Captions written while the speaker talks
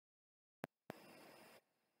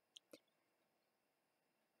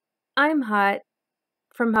I'm hot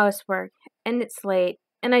from housework, and it's late,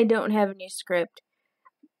 and I don't have a new script.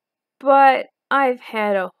 But I've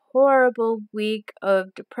had a horrible week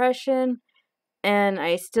of depression, and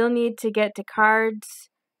I still need to get to cards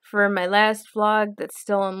for my last vlog that's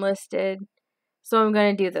still unlisted, so I'm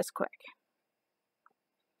gonna do this quick.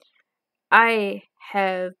 I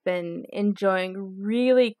have been enjoying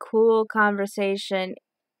really cool conversation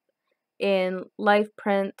in Life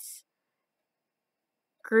Prince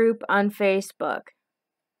group on Facebook.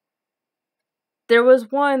 There was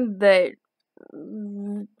one that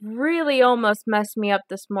really almost messed me up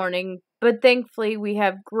this morning, but thankfully we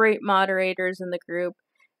have great moderators in the group.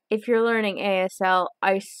 If you're learning ASL,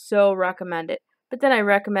 I so recommend it. But then I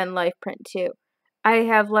recommend LifePrint too. I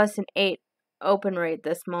have lesson 8 open rate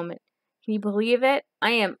this moment. Can you believe it?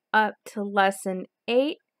 I am up to lesson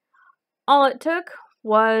 8. All it took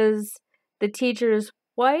was the teacher's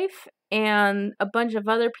wife and a bunch of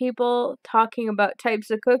other people talking about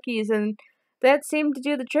types of cookies, and that seemed to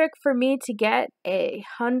do the trick for me to get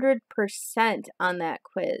 100% on that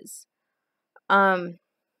quiz.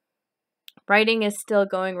 Writing is still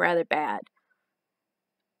going rather bad.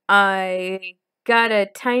 I got a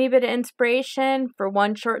tiny bit of inspiration for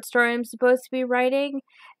one short story I'm supposed to be writing,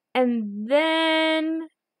 and then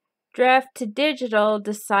Draft to Digital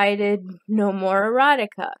decided no more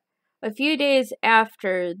erotica. A few days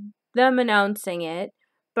after them announcing it,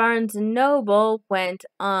 Barnes & Noble went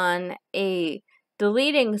on a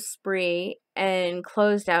deleting spree and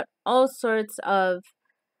closed out all sorts of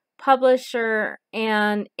publisher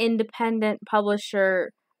and independent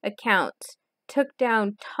publisher accounts, took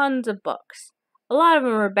down tons of books. A lot of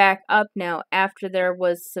them are back up now after there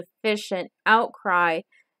was sufficient outcry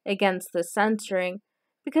against the censoring,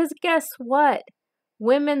 because guess what?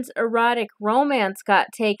 Women's erotic romance got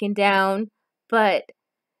taken down, but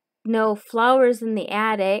no Flowers in the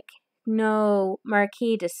Attic, no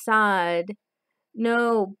Marquis de Sade,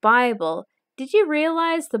 no Bible. Did you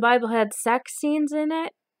realize the Bible had sex scenes in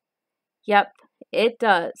it? Yep, it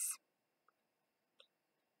does.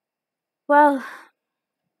 Well,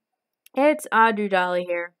 it's Audrey Dolly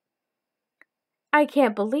here. I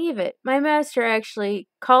can't believe it. My master actually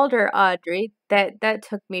called her Audrey. That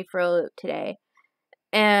took me for a loop today.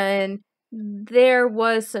 And there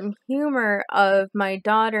was some humor of my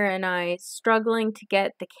daughter and I struggling to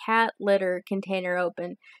get the cat litter container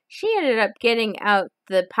open. She ended up getting out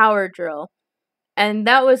the power drill, and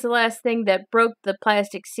that was the last thing that broke the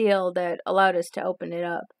plastic seal that allowed us to open it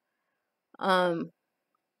up.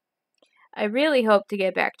 I really hope to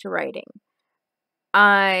get back to writing.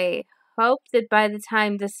 I hope that by the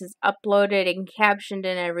time this is uploaded and captioned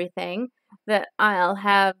and everything, that I'll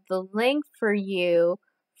have the link for you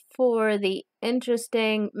for the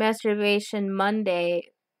interesting Masturbation Monday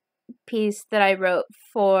piece that I wrote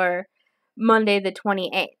for Monday the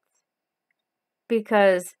 28th.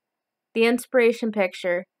 Because the inspiration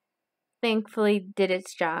picture thankfully did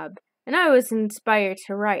its job, and I was inspired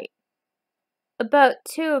to write about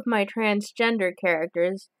 2 of my transgender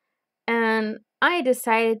characters, and I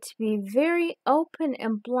decided to be very open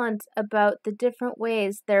and blunt about the different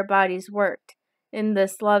ways their bodies worked in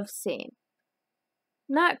this love scene.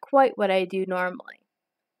 Not quite what I do normally.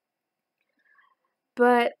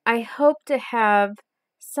 But I hope to have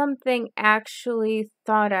something actually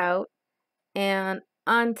thought out and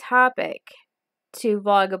on topic to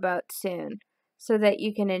vlog about soon, so that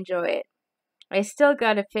you can enjoy it. I still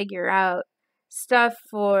gotta figure out stuff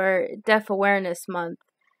for Deaf Awareness Month,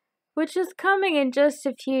 which is coming in just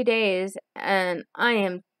a few days, and I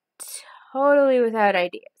am totally without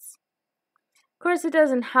ideas. Of course, it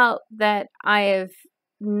doesn't help that I have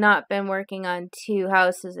not been working on 2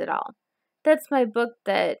 houses at all. That's my book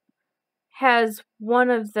that has one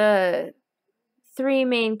of the 3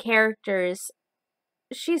 main characters.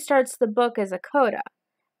 She starts the book as a coda.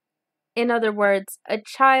 In other words, a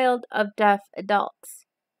child of deaf adults.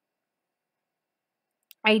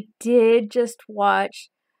 I did just watch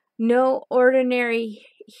No Ordinary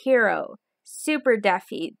Hero, Super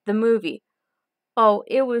Deafy, the movie. Oh,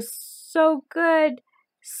 it was so good,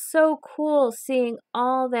 so cool seeing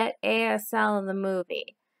all that ASL in the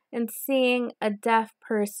movie and seeing a deaf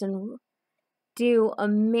person do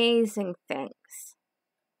amazing things.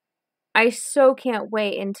 I so can't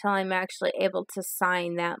wait until I'm actually able to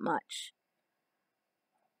sign that much.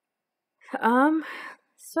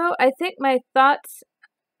 So I think my thoughts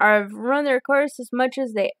have run their course as much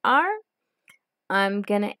as they are. I'm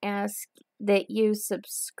gonna ask that you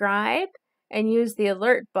subscribe and use the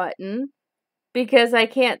alert button, because I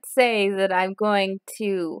can't say that I'm going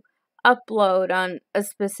to upload on a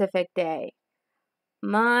specific day.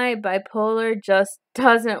 my bipolar just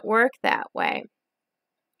doesn't work that way.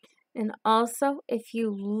 And also, if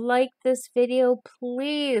you like this video,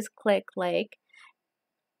 please click like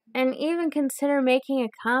and even consider making a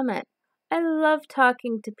comment. I love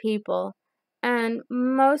talking to people, and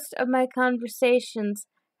most of my conversations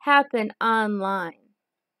happen online.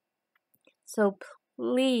 So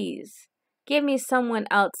please give me someone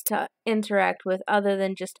else to interact with other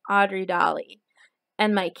than just Audrey Dolly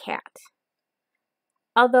and my cat.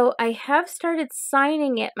 Although I have started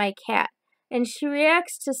signing at my cat, and she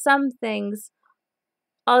reacts to some things,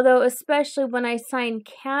 although especially when I sign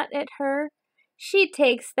cat at her, she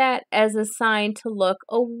takes that as a sign to look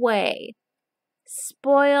away.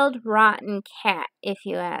 Spoiled, rotten cat, if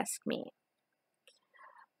you ask me.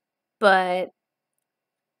 But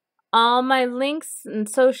all my links and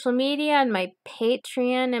social media and my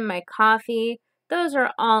Patreon and my coffee, those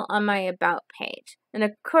are all on my About page. And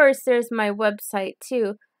of course, there's my website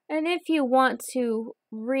too. And if you want to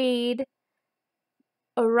read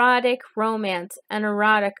erotic romance and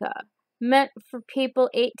erotica meant for people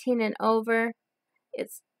 18 and over,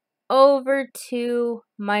 it's over to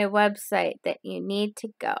my website that you need to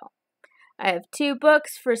go. I have 2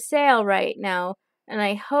 books for sale right now, and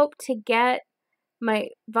I hope to get my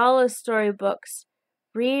Vala storybooks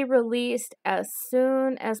re-released as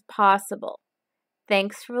soon as possible.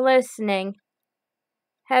 Thanks for listening.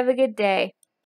 Have a good day.